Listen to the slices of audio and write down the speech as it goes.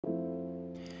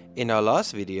In our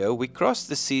last video, we crossed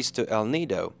the seas to El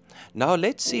Nido. Now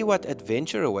let's see what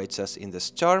adventure awaits us in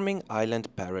this charming island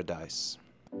paradise.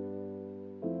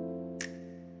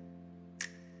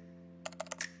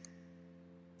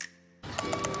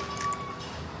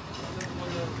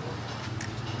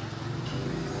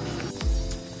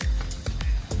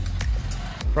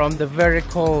 From the very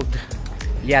cold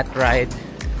yacht ride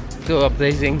to a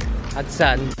blazing hot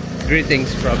sun,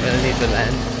 greetings from El Nido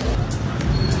land.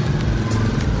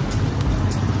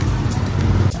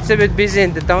 It's a bit busy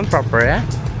in the town proper, yeah?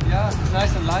 Yeah, it's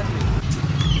nice and lively.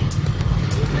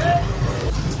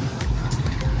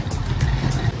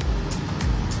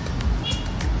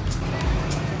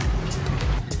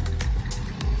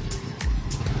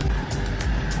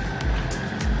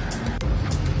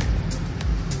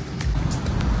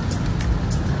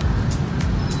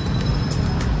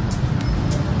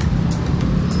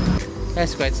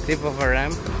 That's quite steep of a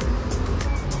ramp.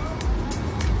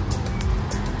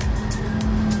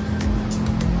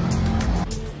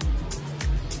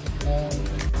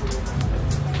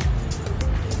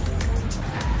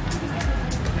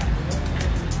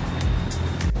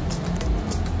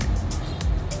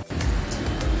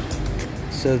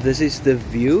 So this is the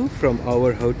view from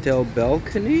our hotel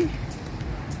balcony,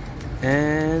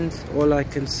 and all I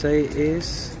can say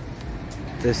is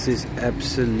this is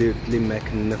absolutely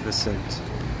magnificent.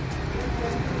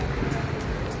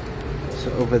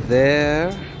 So over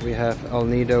there we have El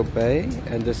Nido Bay,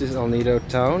 and this is El Nido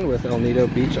Town with El Nido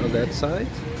Beach on that side.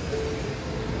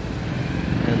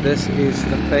 And this is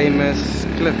the famous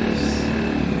cliffs.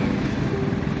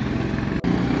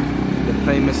 The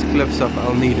famous cliffs of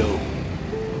El Nido.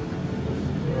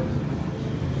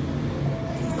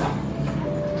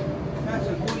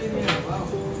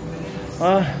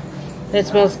 Oh, it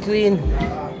smells clean.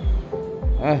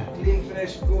 Clean,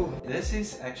 fresh, cool. This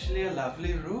is actually a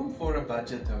lovely room for a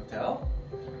budget hotel.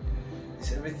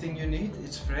 It's everything you need.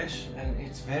 It's fresh and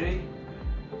it's very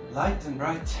light and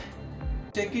bright.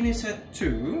 Check-in is at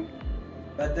 2,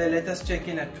 but they let us check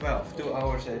in at 12, 2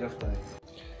 hours ahead of time.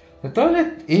 The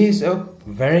toilet is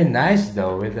very nice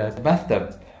though, with a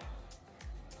bathtub.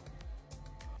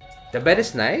 The bed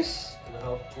is nice.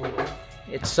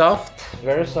 It's soft,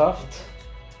 very soft.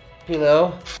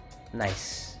 Pillow,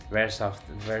 nice, very soft,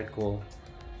 very cool.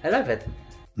 I love it.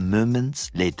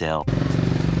 Moments later.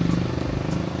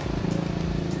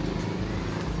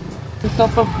 The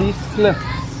top of these cliffs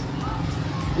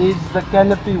is the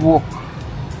canopy walk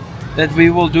that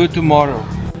we will do tomorrow.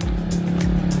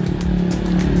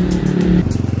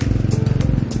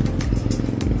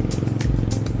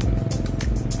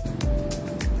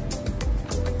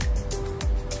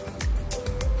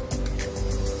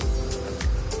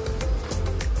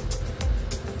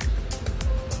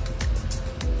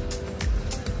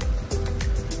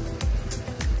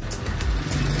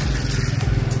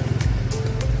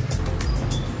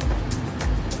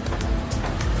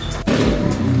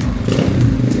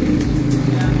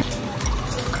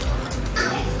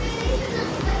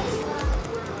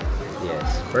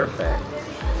 Perfect.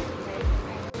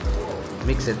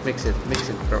 Mix it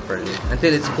properly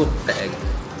until it's cooked, the egg.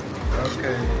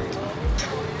 Okay.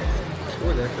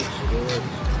 Oh, that looks good.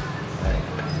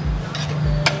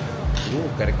 Ooh,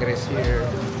 kare-kare is here.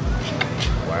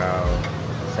 Wow.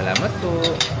 Salamat po.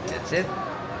 That's it.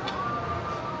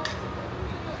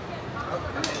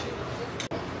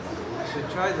 You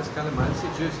should try this calamansi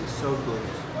juice. It's so good.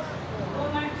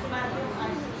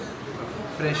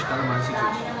 Fresh calamansi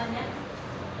juice.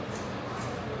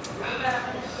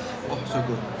 Oh, so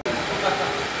good.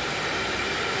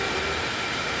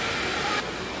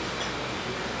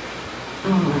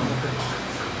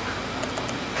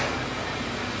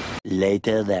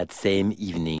 Later that same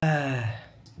evening.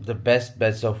 The best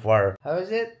bed so far. How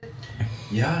is it?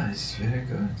 Yeah, it's very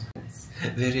good.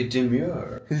 Very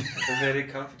demure. Very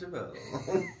comfortable.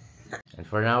 And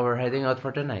for now, we're heading out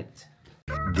for tonight.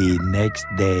 The next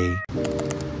day.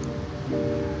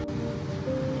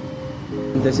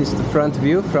 This is the front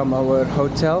view from our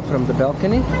hotel, from the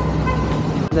balcony.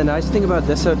 The nice thing about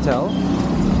this hotel,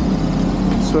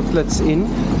 Swiftlets Inn,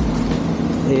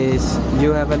 is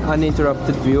you have an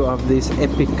uninterrupted view of these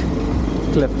epic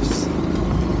cliffs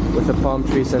with the palm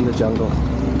trees and the jungle.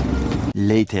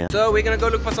 Later. So we're gonna go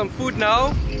look for some food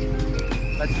now,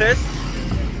 but first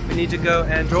we need to go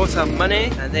and draw some money,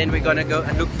 and then we're gonna go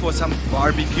and look for some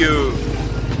barbecue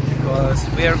because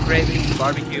we are craving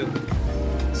barbecue.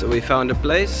 So we found a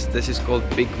place. This is called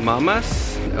Big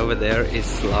Mama's. Over there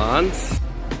is Lance,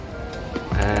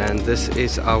 and this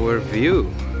is our view.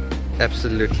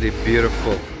 Absolutely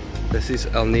beautiful. This is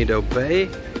El Nido Bay.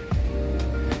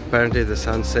 Apparently the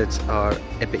sunsets are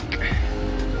epic.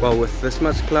 Well, with this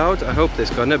much cloud, I hope there's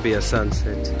gonna be a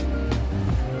sunset.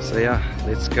 So yeah,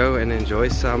 let's go and enjoy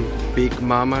some Big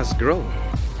Mama's grill.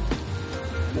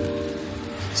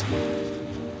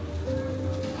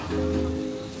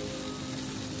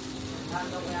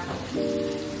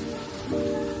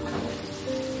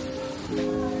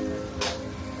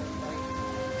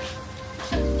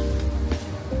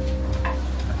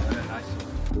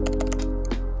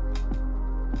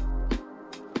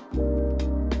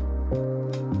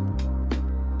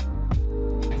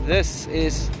 This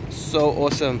is so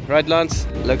awesome, right Lance?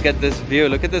 Look at this view,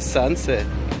 look at the sunset.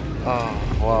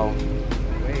 Oh wow,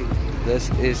 this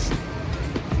is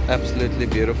absolutely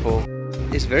beautiful.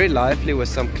 It's very lively with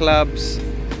some clubs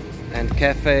and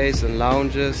cafes and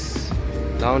lounges,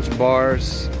 lounge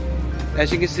bars.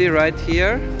 As you can see right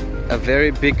here, a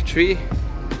very big tree.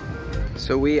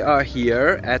 So we are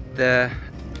here at the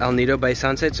El Nido Bay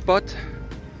sunset spot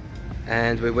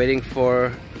and we're waiting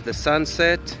for the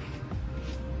sunset.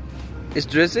 It's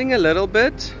drizzling a little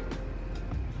bit,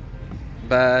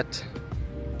 but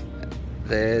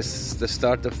there's the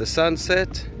start of the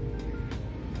sunset,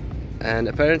 and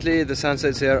apparently the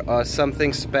sunsets here are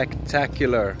something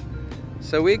spectacular.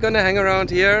 So we're gonna hang around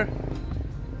here.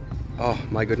 Oh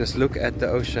my goodness, look at the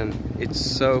ocean. It's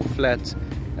so flat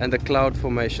and the cloud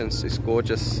formations is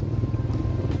gorgeous.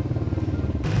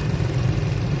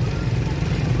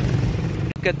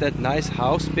 Look at that nice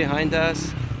house behind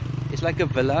us. It's like a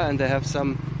villa and they have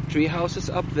some tree houses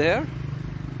up there.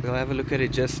 We'll have a look at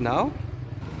it just now.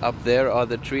 Up there are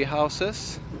the tree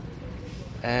houses.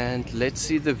 And let's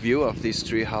see the view of these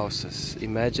tree houses.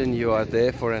 Imagine you are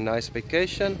there for a nice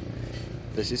vacation.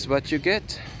 This is what you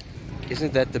get.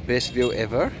 Isn't that the best view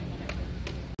ever?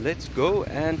 Let's go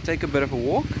and take a bit of a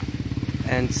walk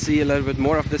and see a little bit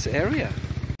more of this area.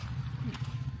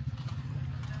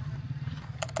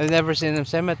 I've never seen a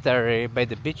cemetery by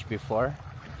the beach before.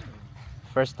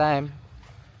 First time.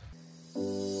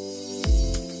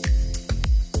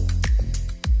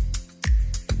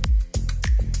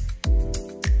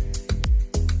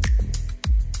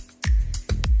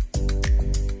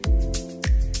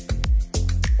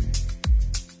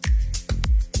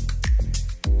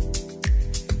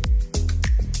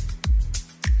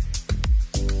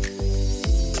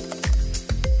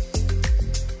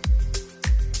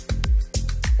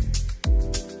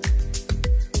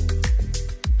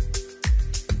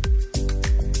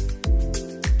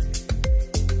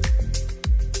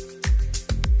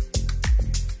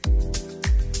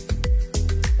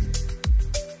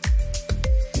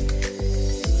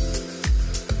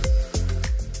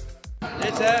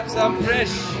 Let's have some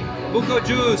fresh buko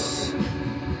juice.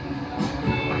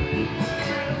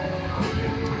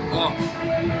 Oh,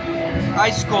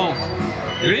 ice cold.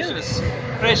 Delicious.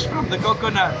 Fresh from the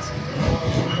coconut.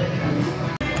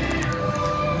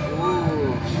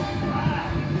 Ooh.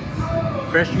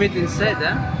 Fresh meat inside,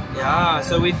 huh? Yeah,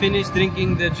 so we finished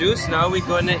drinking the juice. Now we're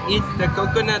gonna eat the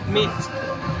coconut meat.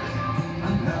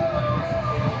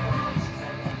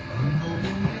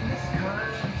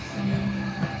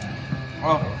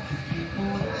 Oh,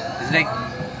 It's like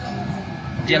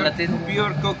gelatin.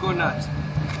 Pure coconut.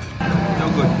 So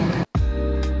good.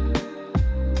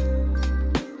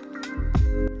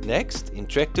 Next, in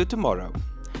Trek to Tomorrow.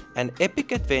 An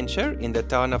epic adventure in the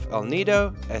town of El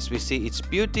Nido as we see its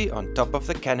beauty on top of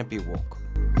the canopy walk.